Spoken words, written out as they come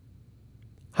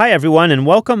Hi, everyone, and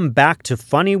welcome back to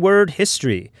Funny Word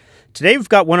History. Today we've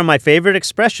got one of my favorite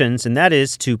expressions, and that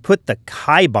is to put the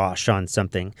kibosh on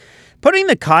something. Putting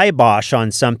the kibosh on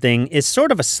something is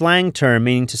sort of a slang term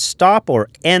meaning to stop or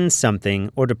end something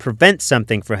or to prevent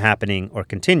something from happening or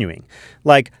continuing.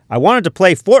 Like, I wanted to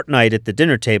play Fortnite at the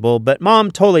dinner table, but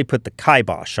Mom totally put the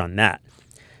kibosh on that.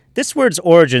 This word's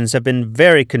origins have been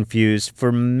very confused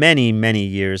for many, many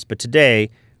years, but today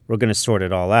we're going to sort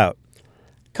it all out.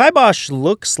 Kibosh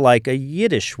looks like a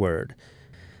Yiddish word.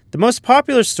 The most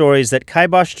popular story is that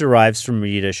kibosh derives from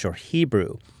Yiddish or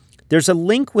Hebrew. There's a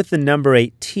link with the number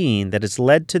 18 that has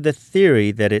led to the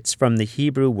theory that it's from the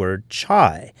Hebrew word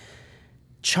chai.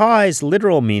 Chai's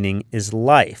literal meaning is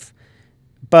life.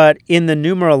 But in the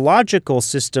numerological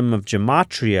system of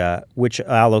gematria, which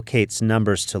allocates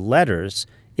numbers to letters,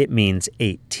 it means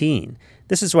 18.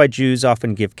 This is why Jews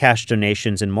often give cash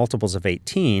donations in multiples of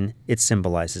 18. It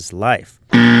symbolizes life.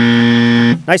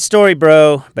 Nice story,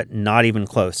 bro, but not even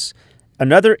close.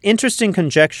 Another interesting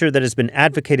conjecture that has been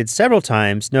advocated several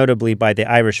times, notably by the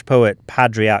Irish poet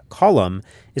Padraic Colum,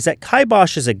 is that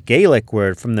kibosh is a Gaelic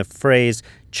word from the phrase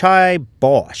chai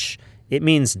bosh. It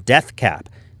means death cap.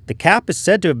 The cap is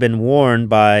said to have been worn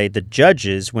by the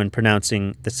judges when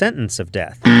pronouncing the sentence of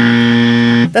death.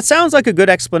 That sounds like a good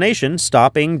explanation,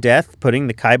 stopping death, putting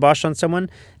the kibosh on someone.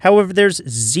 However, there's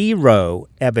zero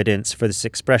evidence for this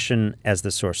expression as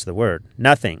the source of the word.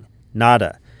 Nothing.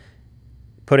 Nada.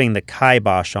 Putting the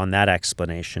kibosh on that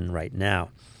explanation right now.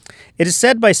 It is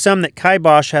said by some that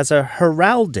kibosh has a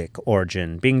heraldic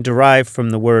origin, being derived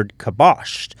from the word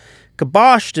kiboshed.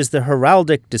 Kiboshed is the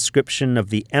heraldic description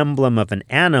of the emblem of an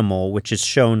animal which is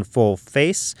shown full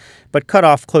face, but cut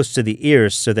off close to the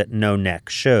ears so that no neck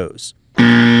shows.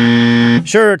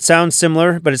 Sure, it sounds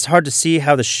similar, but it's hard to see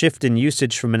how the shift in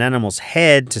usage from an animal's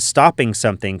head to stopping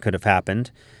something could have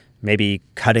happened. Maybe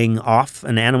cutting off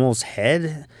an animal's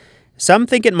head? Some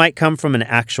think it might come from an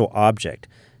actual object.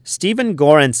 Stephen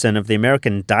Goranson of the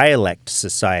American Dialect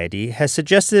Society has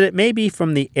suggested it may be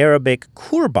from the Arabic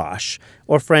courbash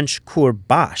or French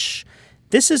courbache.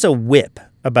 This is a whip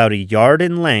about a yard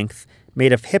in length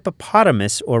made of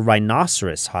hippopotamus or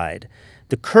rhinoceros hide.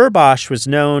 The courbash was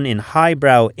known in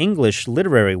highbrow English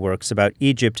literary works about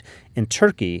Egypt and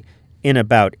Turkey in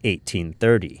about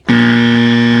 1830.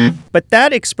 But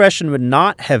that expression would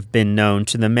not have been known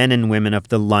to the men and women of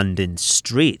the London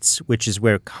streets, which is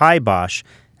where kibosh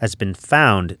has been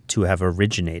found to have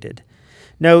originated.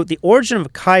 No, the origin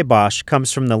of kibosh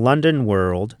comes from the London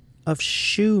world of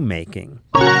shoemaking.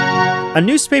 A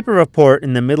newspaper report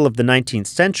in the middle of the 19th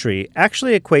century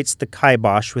actually equates the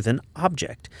kibosh with an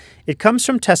object. It comes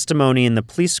from testimony in the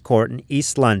police court in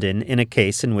East London in a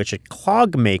case in which a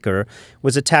clog maker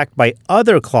was attacked by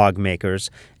other clog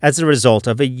makers as a result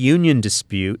of a union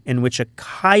dispute in which a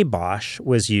kibosh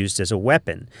was used as a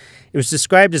weapon. It was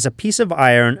described as a piece of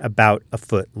iron about a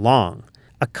foot long.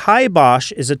 A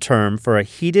kibosh is a term for a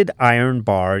heated iron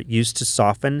bar used to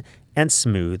soften and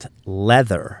smooth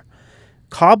leather.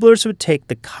 Cobblers would take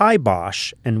the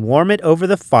kibosh and warm it over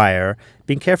the fire,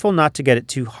 being careful not to get it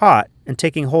too hot, and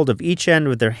taking hold of each end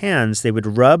with their hands, they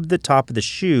would rub the top of the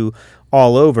shoe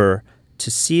all over to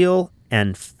seal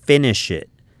and finish it.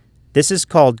 This is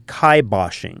called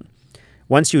kiboshing.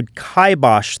 Once you'd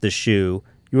kibosh the shoe,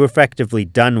 you were effectively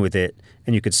done with it,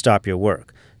 and you could stop your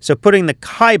work. So putting the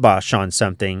kibosh on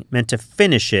something meant to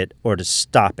finish it or to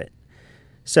stop it.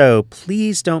 So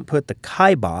please don't put the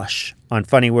kibosh on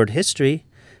Funny Word History.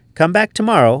 Come back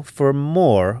tomorrow for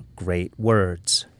more great words.